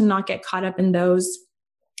need to not get caught up in those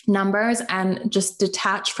numbers and just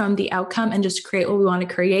detach from the outcome and just create what we want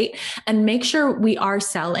to create and make sure we are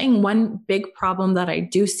selling. One big problem that I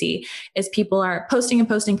do see is people are posting like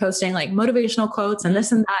motivational quotes and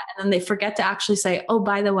this and that. And then they forget to actually say, oh,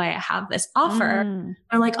 by the way, I have this offer.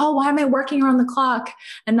 They're like, oh, why am I working around the clock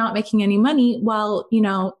and not making any money? Well,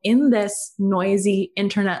 in this noisy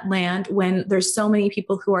internet land, when there's so many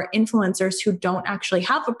people who are influencers who don't actually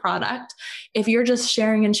have a product, if you're just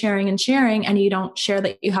sharing and sharing and sharing and you don't share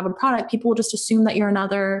that you have a product, people will just assume that you're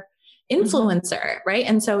another influencer, right?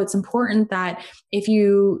 And so it's important that if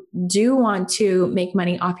you do want to make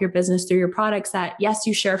money off your business through your products, that yes,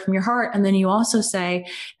 you share from your heart. And then you also say,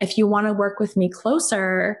 if you want to work with me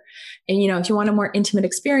closer and, if you want a more intimate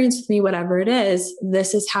experience with me, whatever it is,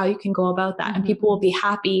 this is how you can go about that. And people will be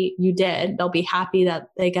happy you did. They'll be happy that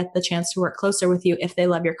they get the chance to work closer with you if they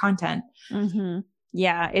love your content.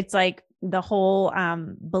 Yeah. It's like the whole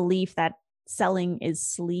belief that selling is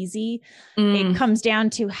sleazy. It comes down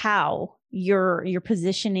to how you're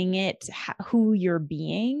positioning it, who you're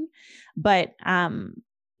being. But,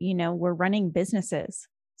 we're running businesses.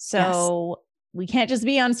 So we can't just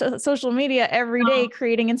be on social media every day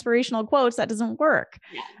creating inspirational quotes. That doesn't work.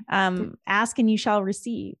 Ask and you shall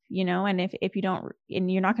receive, and if you don't, and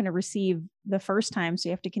you're not going to receive the first time. So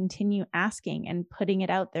you have to continue asking and putting it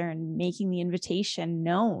out there and making the invitation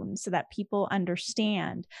known so that people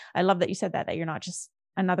understand. I love that you said that you're not just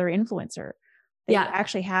another influencer. That you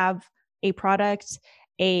actually have a product,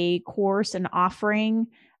 a course, an offering,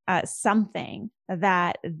 something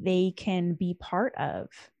that they can be part of.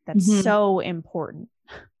 That's so important.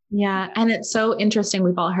 Yeah. And it's so interesting.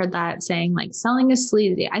 We've all heard that saying, like, selling is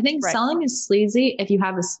sleazy. I think selling is sleazy if you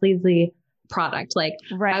have a sleazy product. Like,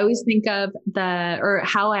 I always think of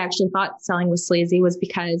how I actually thought selling was sleazy was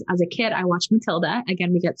because as a kid, I watched Matilda.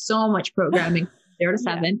 Again, we get so much programming 0 to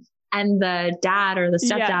 7. And the dad or the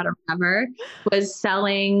stepdad or whatever was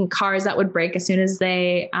selling cars that would break as soon as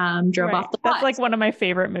they drove off the lot. That's like one of my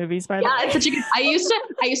favorite movies, by the way. It's such a good. I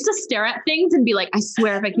used to stare at things and be like, I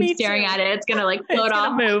swear if I keep staring at it, it's gonna like float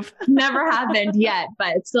off. Move. Never happened yet,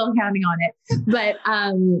 but it's still counting on it. But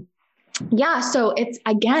so it's,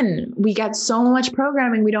 again, we get so much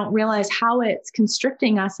programming, we don't realize how it's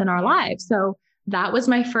constricting us in our lives. So that was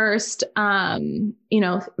my first,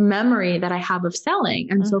 memory that I have of selling.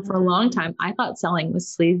 And so for a long time, I thought selling was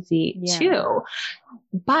sleazy too.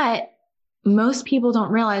 But most people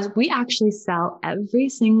don't realize we actually sell every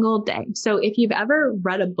single day. So if you've ever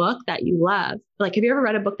read a book that you love, like, have you ever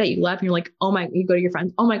read a book that you love and you're like, you go to your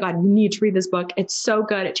friends, oh my God, you need to read this book. It's so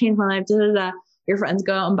good. It changed my life. Your friends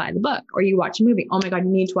go out and buy the book. Or you watch a movie. Oh my God, you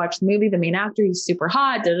need to watch the movie. The main actor, he's super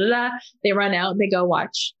hot. They run out, they go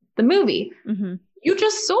watch the movie. You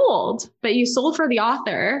just sold, but you sold for the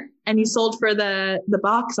author and you sold for the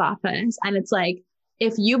box office. And it's like,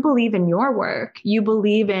 if you believe in your work, you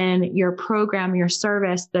believe in your program, your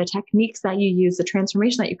service, the techniques that you use, the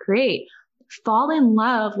transformation that you create, fall in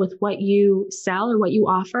love with what you sell or what you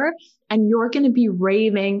offer. And you're going to be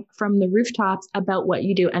raving from the rooftops about what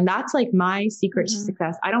you do. And that's like my secret to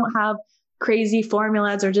success. I don't have crazy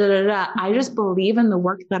formulas or I just believe in the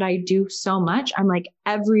work that I do so much. I'm like,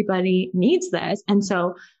 everybody needs this. And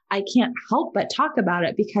so I can't help but talk about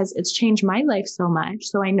it because it's changed my life so much.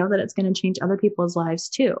 So I know that it's going to change other people's lives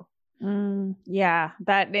too. And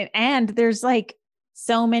there's like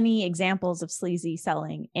so many examples of sleazy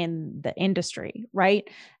selling in the industry, right?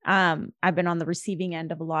 I've been on the receiving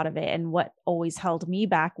end of a lot of it. And what always held me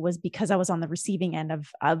back was because I was on the receiving end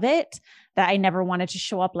of it, that I never wanted to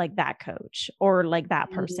show up like that coach or like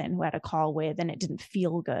that person who had a call with, and it didn't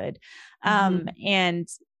feel good. And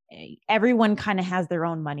everyone kind of has their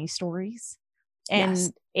own money stories. And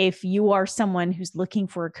if you are someone who's looking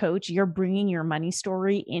for a coach, you're bringing your money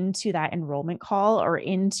story into that enrollment call or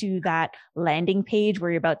into that landing page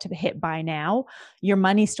where you're about to hit buy now, your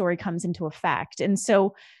money story comes into effect. And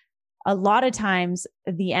so a lot of times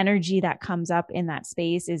the energy that comes up in that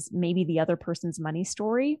space is maybe the other person's money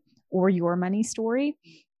story or your money story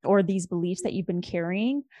or these beliefs that you've been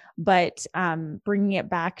carrying, but bringing it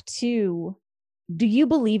back to do you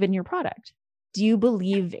believe in your product? Do you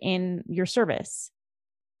believe in your service?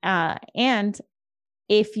 And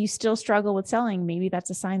if you still struggle with selling, maybe that's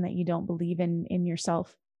a sign that you don't believe in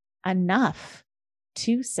yourself enough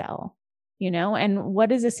to sell, and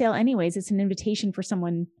what is a sale anyways? It's an invitation for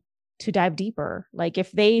someone to dive deeper. Like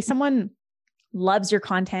if someone loves your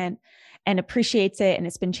content and appreciates it and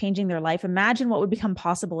it's been changing their life, imagine what would become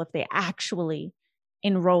possible if they actually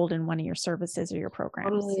enrolled in one of your services or your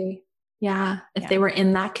programs. Totally. Yeah. If they were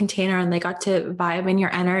in that container and they got to vibe in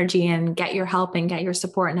your energy and get your help and get your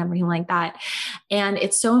support and everything like that. And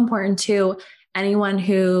it's so important too. Anyone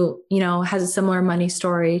who, has a similar money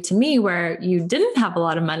story to me where you didn't have a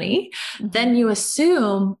lot of money, then you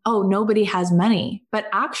assume, oh, nobody has money. But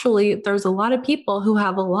actually there's a lot of people who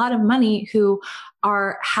have a lot of money who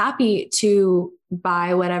are happy to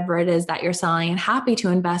buy whatever it is that you're selling and happy to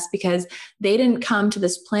invest because they didn't come to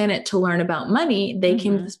this planet to learn about money. They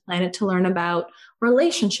came to this planet to learn about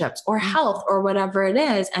relationships or health or whatever it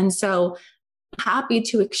is. And so happy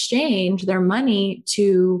to exchange their money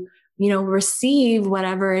to receive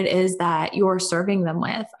whatever it is that you're serving them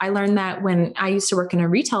with. I learned that when I used to work in a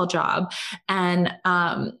retail job and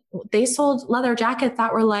they sold leather jackets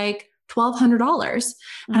that were like $1,200.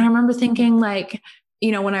 And I remember thinking like,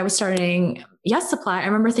 when I was starting Yes Supply, I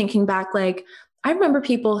remember thinking back, like, I remember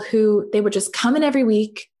people who they would just come in every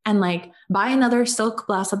week and like buy another silk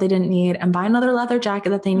blouse that they didn't need and buy another leather jacket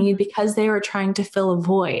that they need because they were trying to fill a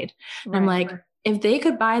void. And I'm like, if they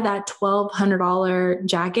could buy that $1,200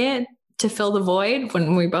 jacket to fill the void,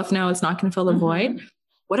 when we both know it's not going to fill the void,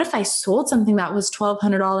 what if I sold something that was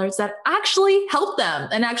 $1,200 that actually helped them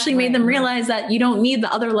and actually made them realize that you don't need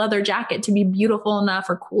the other leather jacket to be beautiful enough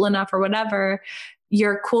or cool enough or whatever.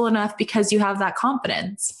 You're cool enough because you have that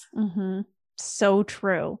confidence. So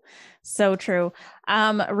true. So true.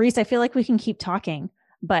 Reese, I feel like we can keep talking,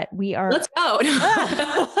 but we are, let's go.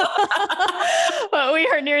 but we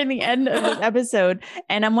are nearing the end of this episode.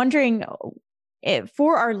 And I'm wondering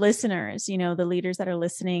for our listeners, the leaders that are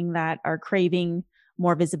listening that are craving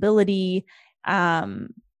more visibility,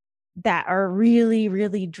 that are really,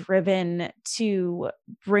 really driven to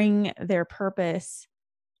bring their purpose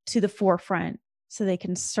to the forefront so they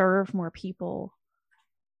can serve more people.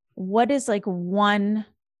 What is like one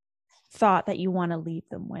thought that you want to leave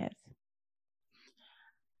them with?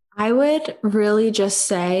 I would really just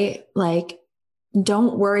say, like,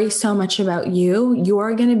 don't worry so much about you.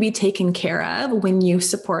 You're going to be taken care of when you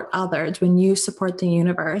support others, when you support the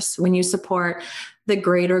universe, when you support the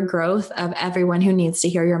greater growth of everyone who needs to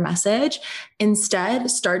hear your message.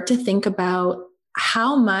 Instead, start to think about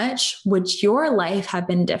how much would your life have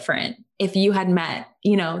been different if you had met,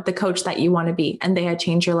 the coach that you want to be and they had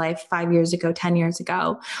changed your life 5 years ago, 10 years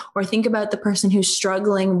ago. Or think about the person who's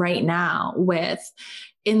struggling right now with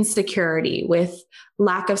insecurity, with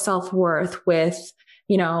lack of self-worth, with,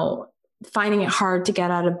 finding it hard to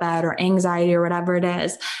get out of bed or anxiety or whatever it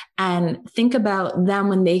is. And think about them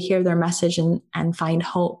when they hear their message and find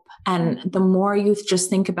hope. And the more you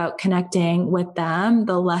just think about connecting with them,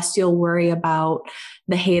 the less you'll worry about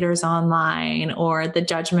the haters online or the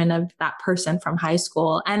judgment of that person from high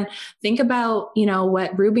school. And think about,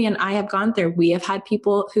 what Ruby and I have gone through. We have had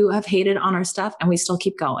people who have hated on our stuff and we still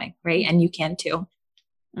keep going, right? And you can too.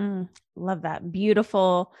 Love that.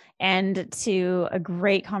 Beautiful. And to a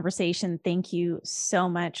great conversation. Thank you so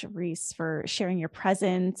much, Reese, for sharing your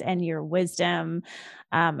presence and your wisdom.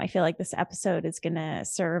 I feel like this episode is going to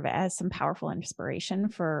serve as some powerful inspiration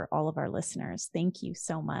for all of our listeners. Thank you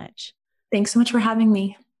so much. Thanks so much for having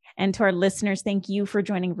me. And to our listeners, thank you for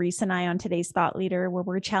joining Reese and I on today's Thought Leader, where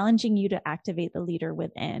we're challenging you to activate the leader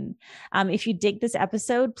within. If you dig this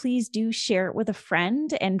episode, please do share it with a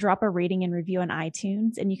friend and drop a rating and review on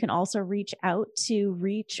iTunes. And you can also reach out to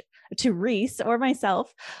Reese or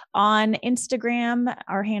myself on Instagram.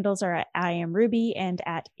 Our handles are at I am Ruby and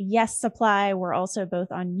at Yes Supply. We're also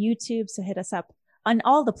both on YouTube, so hit us up on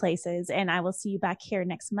all the places. And I will see you back here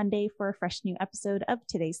next Monday for a fresh new episode of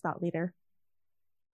today's Thought Leader.